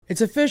It's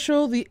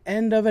official, the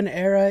end of an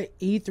era.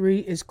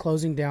 E3 is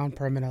closing down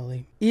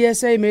permanently.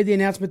 ESA made the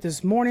announcement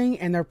this morning,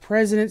 and their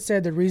president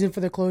said the reason for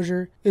the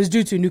closure is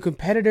due to new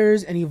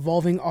competitors and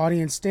evolving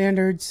audience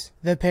standards.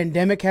 The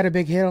pandemic had a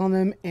big hit on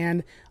them,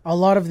 and a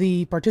lot of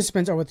the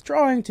participants are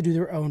withdrawing to do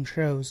their own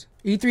shows.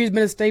 E3 has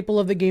been a staple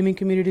of the gaming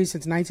community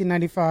since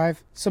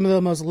 1995. Some of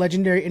the most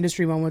legendary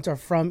industry moments are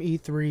from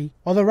E3.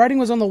 While the writing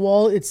was on the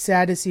wall, it's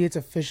sad to see it's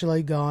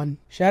officially gone.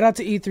 Shout out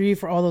to E3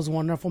 for all those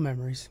wonderful memories.